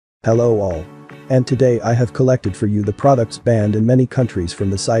Hello all. And today I have collected for you the products banned in many countries from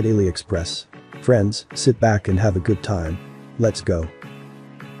the site Aliexpress. Friends, sit back and have a good time. Let's go.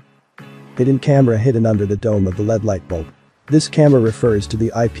 Hidden camera hidden under the dome of the LED light bulb. This camera refers to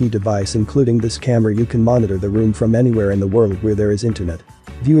the IP device. Including this camera you can monitor the room from anywhere in the world where there is internet.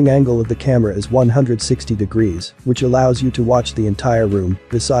 Viewing angle of the camera is 160 degrees, which allows you to watch the entire room.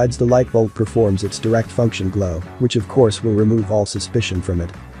 Besides, the light bulb performs its direct function glow, which of course will remove all suspicion from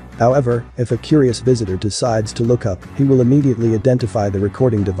it. However, if a curious visitor decides to look up, he will immediately identify the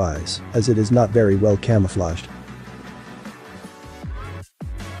recording device, as it is not very well camouflaged.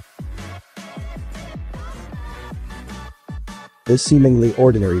 This seemingly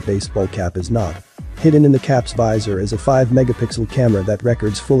ordinary baseball cap is not. Hidden in the cap's visor is a 5-megapixel camera that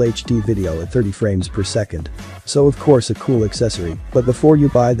records full HD video at 30 frames per second. So of course a cool accessory, but before you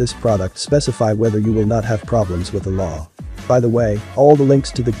buy this product, specify whether you will not have problems with the law. By the way, all the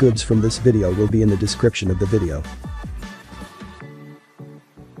links to the goods from this video will be in the description of the video.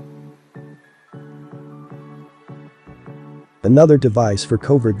 Another device for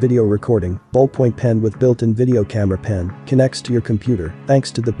covert video recording, ballpoint pen with built-in video camera pen, connects to your computer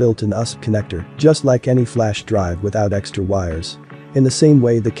thanks to the built-in USB connector, just like any flash drive without extra wires. In the same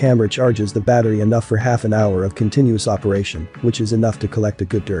way, the camera charges the battery enough for half an hour of continuous operation, which is enough to collect a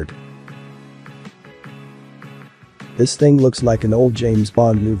good dirt. This thing looks like an old James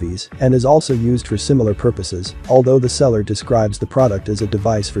Bond movies and is also used for similar purposes, although the seller describes the product as a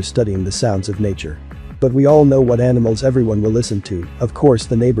device for studying the sounds of nature. But we all know what animals everyone will listen to. Of course,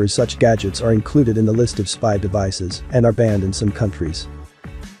 the neighbors. Such gadgets are included in the list of spy devices and are banned in some countries.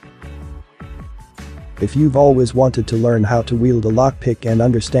 If you've always wanted to learn how to wield a lockpick and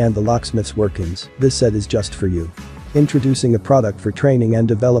understand the locksmith's workings, this set is just for you. Introducing a product for training and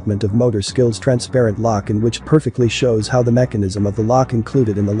development of motor skills, transparent lock, in which perfectly shows how the mechanism of the lock.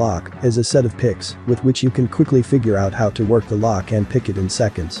 Included in the lock is a set of picks with which you can quickly figure out how to work the lock and pick it in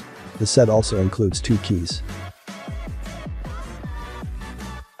seconds. The set also includes 2 keys.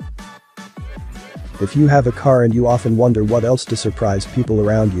 If you have a car and you often wonder what else to surprise people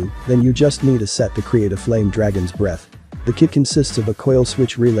around you, then you just need a set to create a flame dragon's breath. The kit consists of a coil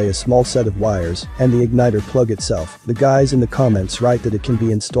switch relay, a small set of wires, and the igniter plug itself. The guys in the comments write that it can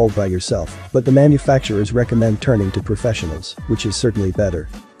be installed by yourself, but the manufacturers recommend turning to professionals, which is certainly better.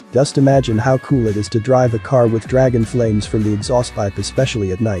 Just imagine how cool it is to drive a car with dragon flames from the exhaust pipe,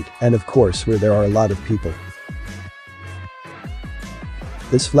 especially at night, and of course where there are a lot of people.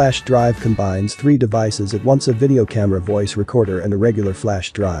 This flash drive combines 3 devices at once: a video camera, voice recorder, and a regular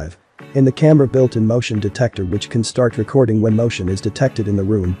flash drive. In the camera, built-in motion detector which can start recording when motion is detected in the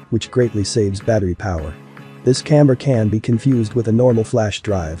room, which greatly saves battery power. This camera can be confused with a normal flash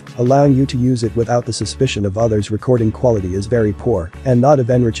drive, allowing you to use it without the suspicion of others. Recording quality is very poor and not of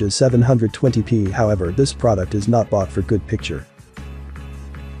enriches 720p. However, this product is not bought for good picture.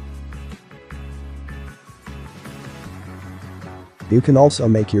 You can also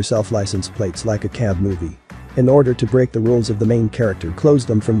make yourself license plates like a cab movie. In order to break the rules of the main character, close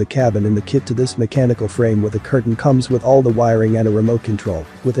them from the cabin. In the kit to this mechanical frame with a curtain comes with all the wiring and a remote control,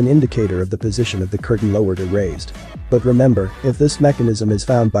 with an indicator of the position of the curtain lowered or raised. But remember, if this mechanism is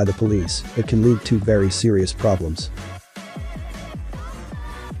found by the police, it can lead to very serious problems.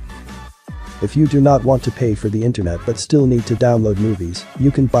 If you do not want to pay for the internet but still need to download movies,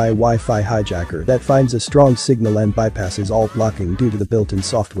 you can buy a Wi-Fi hijacker that finds a strong signal and bypasses all blocking due to the built-in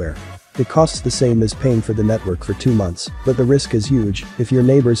software. It costs the same as paying for the network for 2 months, but the risk is huge. If your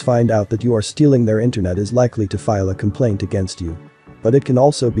neighbors find out that you are stealing their internet, is likely to file a complaint against you. But it can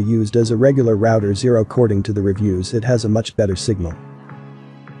also be used as a regular router. According to the reviews, it has a much better signal.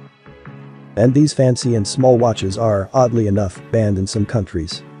 And these fancy and small watches are, oddly enough, banned in some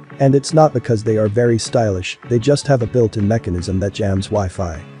countries. And it's not because they are very stylish, they just have a built-in mechanism that jams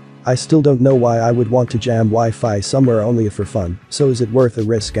Wi-Fi. I still don't know why I would want to jam Wi-Fi somewhere only if for fun, so is it worth a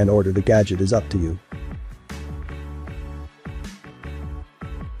risk and order the gadget is up to you.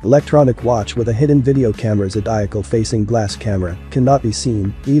 Electronic watch with a hidden video camera is a diagonal facing glass camera, cannot be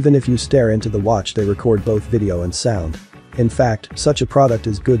seen. Even if you stare into the watch, they record both video and sound. In fact, such a product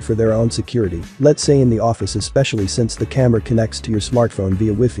is good for their own security, let's say in the office, especially since the camera connects to your smartphone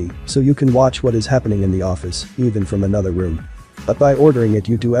via Wi-Fi, so you can watch what is happening in the office, even from another room. But by ordering it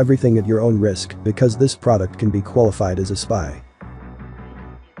you do everything at your own risk, because this product can be qualified as a spy.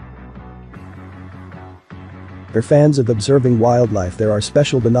 For fans of observing wildlife, there are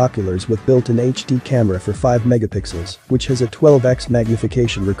special binoculars with built-in HD camera for 5 megapixels, which has a 12x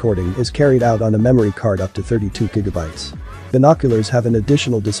magnification. Recording is carried out on a memory card up to 32 gigabytes. Binoculars have an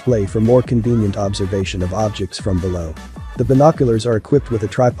additional display for more convenient observation of objects from below. The binoculars are equipped with a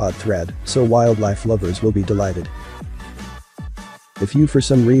tripod thread, so wildlife lovers will be delighted. If you for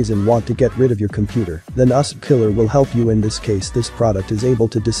some reason want to get rid of your computer, then USB Killer will help you. In this case, this product is able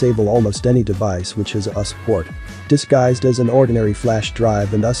to disable almost any device which has a USB port. Disguised as an ordinary flash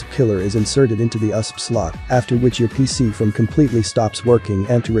drive, and USB Killer is inserted into the USB slot, after which your PC from completely stops working,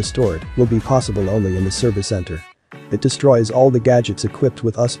 and to restore it will be possible only in the service center. It destroys all the gadgets equipped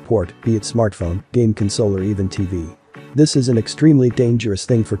with USB port, be it smartphone, game console or even TV. This is an extremely dangerous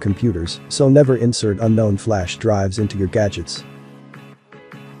thing for computers, so never insert unknown flash drives into your gadgets.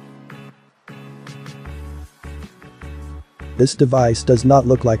 This device does not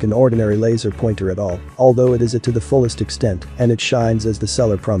look like an ordinary laser pointer at all, although it is it to the fullest extent, and it shines as the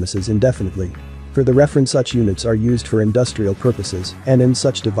seller promises indefinitely. For the reference, such units are used for industrial purposes, and in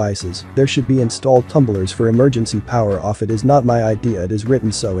such devices, there should be installed tumblers for emergency power off. It is not my idea, it is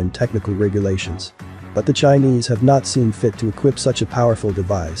written so in technical regulations. But the Chinese have not seen fit to equip such a powerful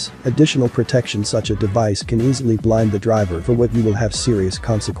device. Additional protection: such a device can easily blind the driver, for what you will have serious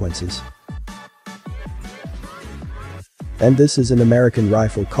consequences. And this is an American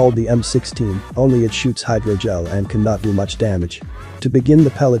rifle called the M16, only it shoots hydrogel and cannot do much damage. To begin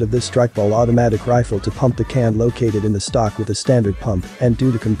the pellet of this strikeball automatic rifle to pump the can located in the stock with a standard pump, and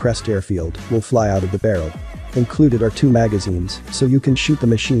due to compressed airfield, will fly out of the barrel. Included are 2 magazines, so you can shoot. The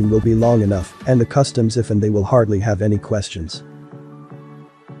machine will be long enough, and the customs if and they will hardly have any questions.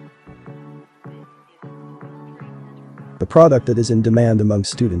 The product that is in demand among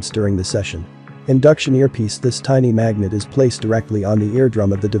students during the session. Induction earpiece. This tiny magnet is placed directly on the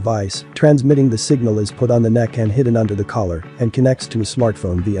eardrum of the device, transmitting the signal is put on the neck and hidden under the collar, and connects to a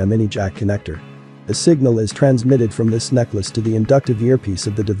smartphone via a mini jack connector. The signal is transmitted from this necklace to the inductive earpiece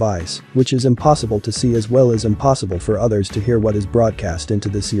of the device, which is impossible to see as well as impossible for others to hear what is broadcast into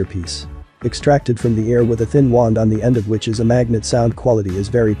this earpiece. Extracted from the ear with a thin wand on the end of which is a magnet. Sound quality is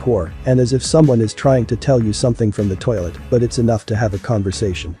very poor, and as if someone is trying to tell you something from the toilet, but it's enough to have a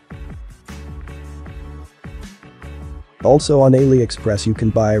conversation. Also on Aliexpress you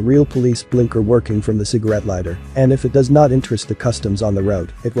can buy a real police blinker working from the cigarette lighter, and if it does not interest the customs on the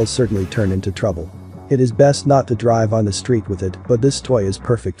road, it will certainly turn into trouble. It is best not to drive on the street with it, but this toy is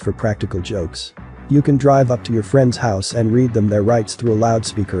perfect for practical jokes. You can drive up to your friend's house and read them their rights through a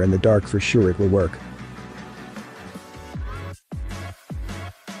loudspeaker in the dark. For sure it will work.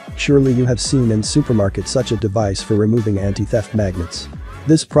 Surely you have seen in supermarkets such a device for removing anti-theft magnets.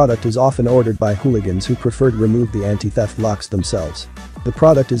 This product is often ordered by hooligans who prefer to remove the anti-theft locks themselves. The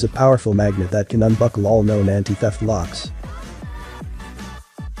product is a powerful magnet that can unbuckle all known anti-theft locks.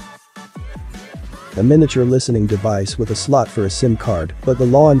 A miniature listening device with a slot for a SIM card, but the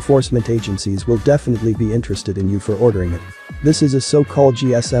law enforcement agencies will definitely be interested in you for ordering it. This is a so-called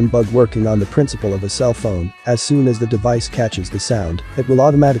GSM bug working on the principle of a cell phone. As soon as the device catches the sound, it will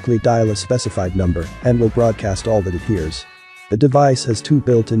automatically dial a specified number and will broadcast all that it hears. The device has 2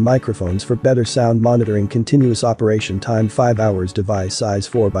 built-in microphones for better sound monitoring. Continuous operation time 5 hours. Device size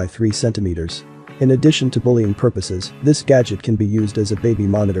 4 by 3 centimeters. In addition to bullying purposes, this gadget can be used as a baby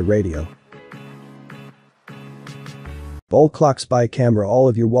monitor radio. Wall clock spy camera. All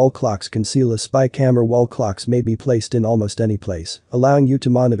of your wall clocks conceal a spy camera. Wall clocks may be placed in almost any place, allowing you to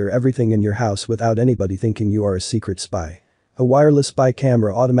monitor everything in your house without anybody thinking you are a secret spy. A wireless spy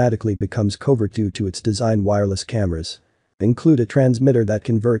camera automatically becomes covert due to its design. Wireless cameras include a transmitter that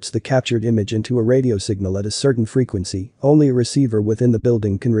converts the captured image into a radio signal at a certain frequency. Only a receiver within the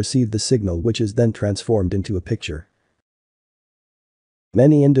building can receive the signal, which is then transformed into a picture.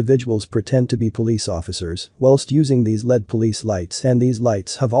 Many individuals pretend to be police officers whilst using these LED police lights, and these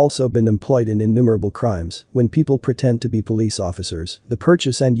lights have also been employed in innumerable crimes. When people pretend to be police officers, the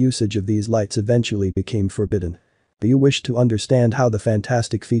purchase and usage of these lights eventually became forbidden. Do you wish to understand how the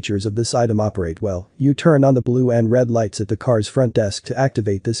fantastic features of this item operate? Well, you turn on the blue and red lights at the car's front desk to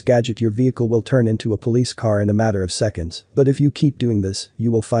activate this gadget. Your vehicle will turn into a police car in a matter of seconds, but if you keep doing this,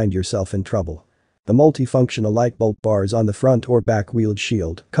 you will find yourself in trouble. The multifunctional light bulb bars on the front or back wheeled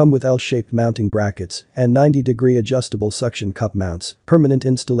shield come with L-shaped mounting brackets and 90-degree adjustable suction cup mounts. Permanent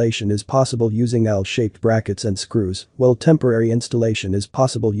installation is possible using L-shaped brackets and screws, while temporary installation is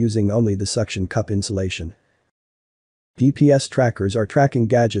possible using only the suction cup insulation. GPS trackers are tracking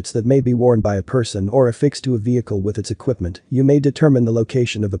gadgets that may be worn by a person or affixed to a vehicle with its equipment. You may determine the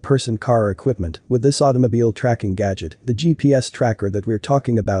location of a person, car or equipment with this automobile tracking gadget. The GPS tracker that we're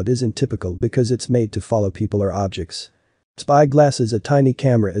talking about isn't typical because it's made to follow people or objects. Spyglass. A tiny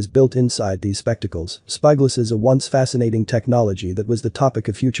camera is built inside these spectacles. Spyglass is a once fascinating technology that was the topic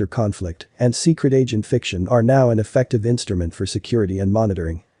of future conflict, and secret agent fiction are now an effective instrument for security and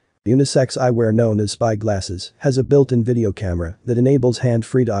monitoring. Unisex eyewear known as spy glasses has a built-in video camera that enables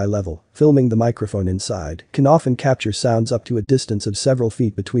hand-free to eye level. Filming the microphone inside can often capture sounds up to a distance of several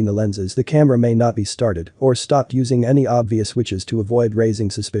feet between the lenses. The camera may not be started or stopped using any obvious switches to avoid raising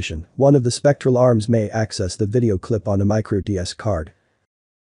suspicion. One of the spectral arms may access the video clip on a micro SD card.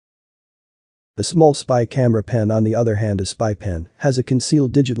 The small spy camera pen, on the other hand, a spy pen, has a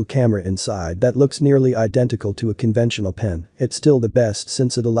concealed digital camera inside that looks nearly identical to a conventional pen. It's still the best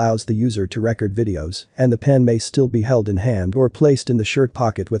since it allows the user to record videos, and the pen may still be held in hand or placed in the shirt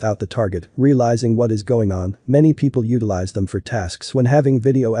pocket without the target realizing what is going on. Many people utilize them for tasks when having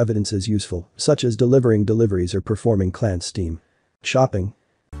video evidence is useful, such as delivering deliveries or performing clandestine shopping.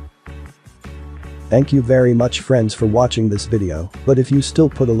 Thank you very much friends for watching this video, but if you still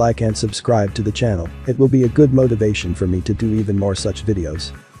put a like and subscribe to the channel, it will be a good motivation for me to do even more such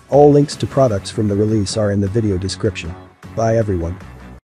videos. All links to products from the release are in the video description. Bye everyone.